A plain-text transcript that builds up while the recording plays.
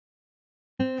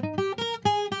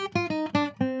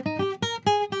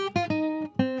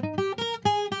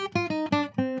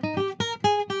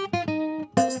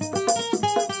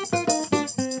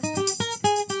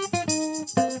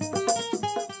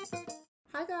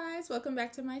welcome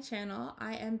back to my channel.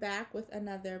 I am back with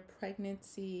another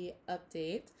pregnancy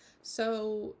update.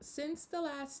 So since the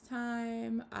last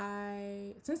time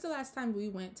we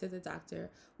went to the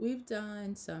doctor, we've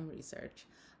done some research.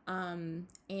 And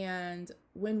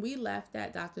when we left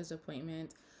that doctor's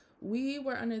appointment, we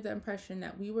were under the impression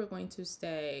that we were going to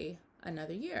stay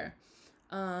another year.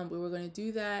 We were going to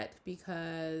do that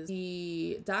because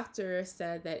the doctor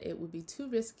said that it would be too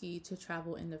risky to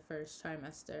travel in the first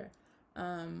trimester.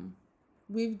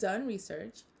 We've done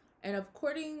research, and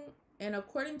according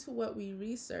to what we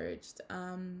researched,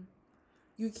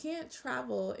 you can't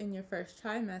travel in your first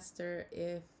trimester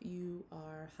if you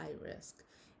are high risk,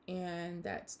 and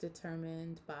that's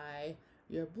determined by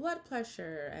your blood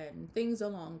pressure and things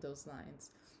along those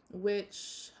lines,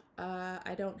 which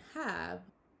I don't have.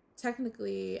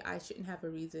 Technically, I shouldn't have a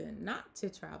reason not to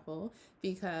travel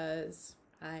because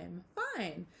I'm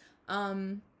fine.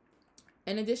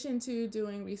 In addition to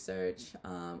doing research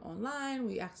online,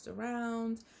 we asked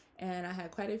around, and I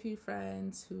had quite a few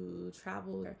friends who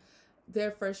traveled their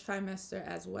first trimester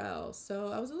as well. So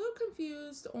I was a little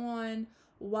confused on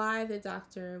why the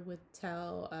doctor would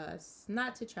tell us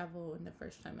not to travel in the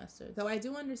first trimester, though I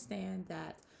do understand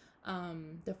that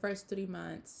the first 3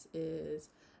 months is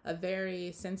a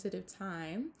very sensitive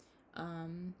time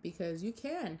because you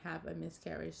can have a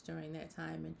miscarriage during that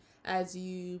time. And as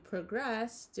you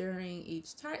progress during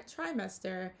each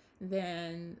trimester,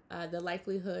 then the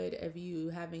likelihood of you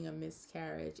having a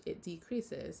miscarriage, it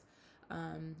decreases,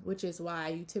 which is why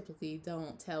you typically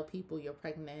don't tell people you're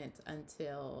pregnant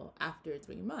until after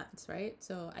 3 months, right?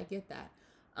 So I get that.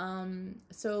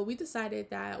 So we decided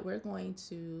that we're going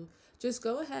to just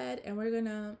go ahead and we're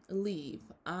gonna leave.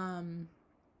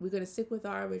 We're going to stick with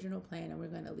our original plan and we're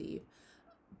going to leave.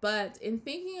 But in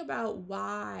thinking about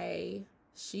why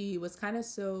she was kind of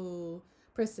so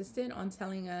persistent on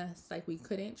telling us like we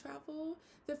couldn't travel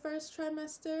the first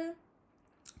trimester,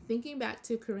 thinking back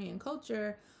to Korean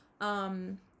culture,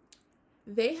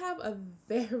 they have a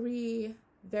very,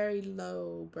 very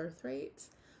low birth rate.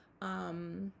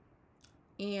 And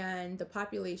the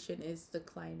population is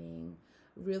declining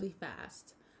really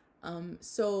fast.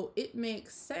 So it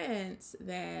makes sense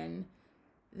then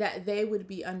that they would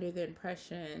be under the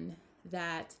impression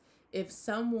that if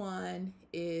someone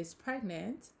is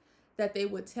pregnant, that they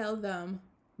would tell them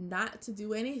not to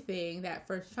do anything that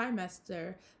first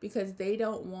trimester because they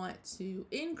don't want to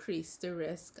increase the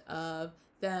risk of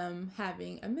them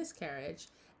having a miscarriage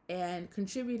and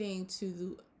contributing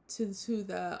to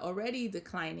the already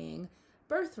declining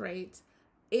birth rate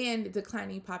and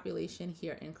declining population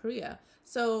here in Korea.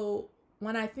 So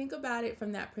when I think about it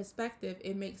from that perspective,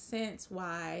 it makes sense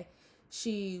why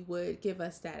she would give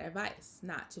us that advice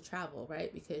not to travel,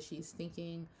 right? Because she's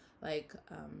thinking like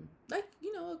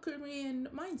you know, a Korean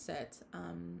mindset,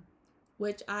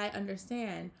 which I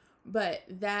understand, but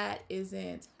that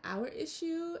isn't our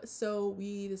issue. So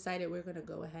we decided we're gonna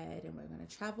go ahead and we're gonna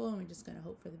travel and we're just gonna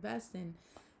hope for the best, and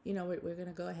you know, we're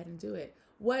gonna go ahead and do it.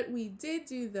 What we did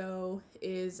do though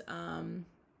is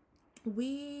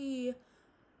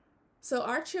so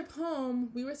our trip home,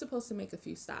 we were supposed to make a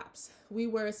few stops. We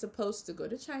were supposed to go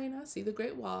to China, see the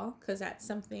Great Wall, because that's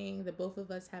something that both of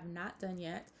us have not done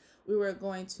yet. We were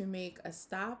going to make a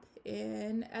stop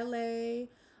in LA,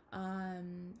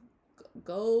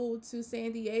 go to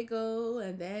San Diego,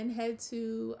 and then head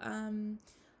to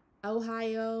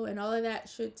Ohio, and all of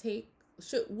that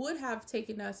would have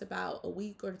taken us about a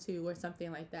week or two or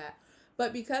something like that.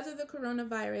 But because of the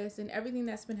coronavirus and everything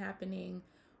that's been happening,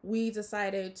 we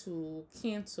decided to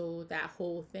cancel that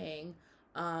whole thing.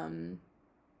 And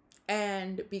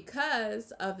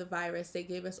because of the virus, they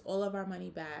gave us all of our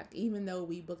money back, even though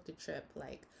we booked a trip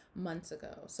like months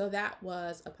ago. So that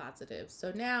was a positive.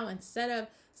 So now instead of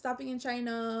stopping in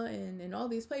China and in all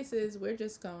these places, we're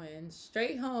just going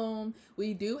straight home.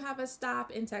 We do have a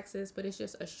stop in Texas, but it's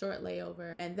just a short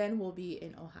layover, and then we'll be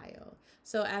in Ohio.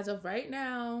 So as of right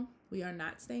now, we are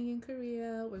not staying in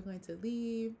Korea. We're going to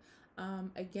leave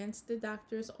against the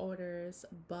doctor's orders,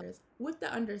 but with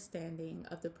the understanding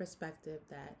of the perspective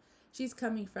that she's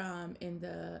coming from in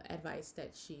the advice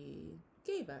that she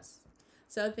gave us.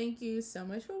 So thank you so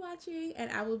much for watching,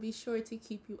 and I will be sure to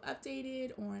keep you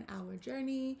updated on our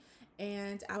journey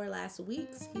and our last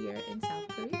weeks here in South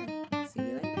Korea. See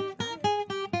you later.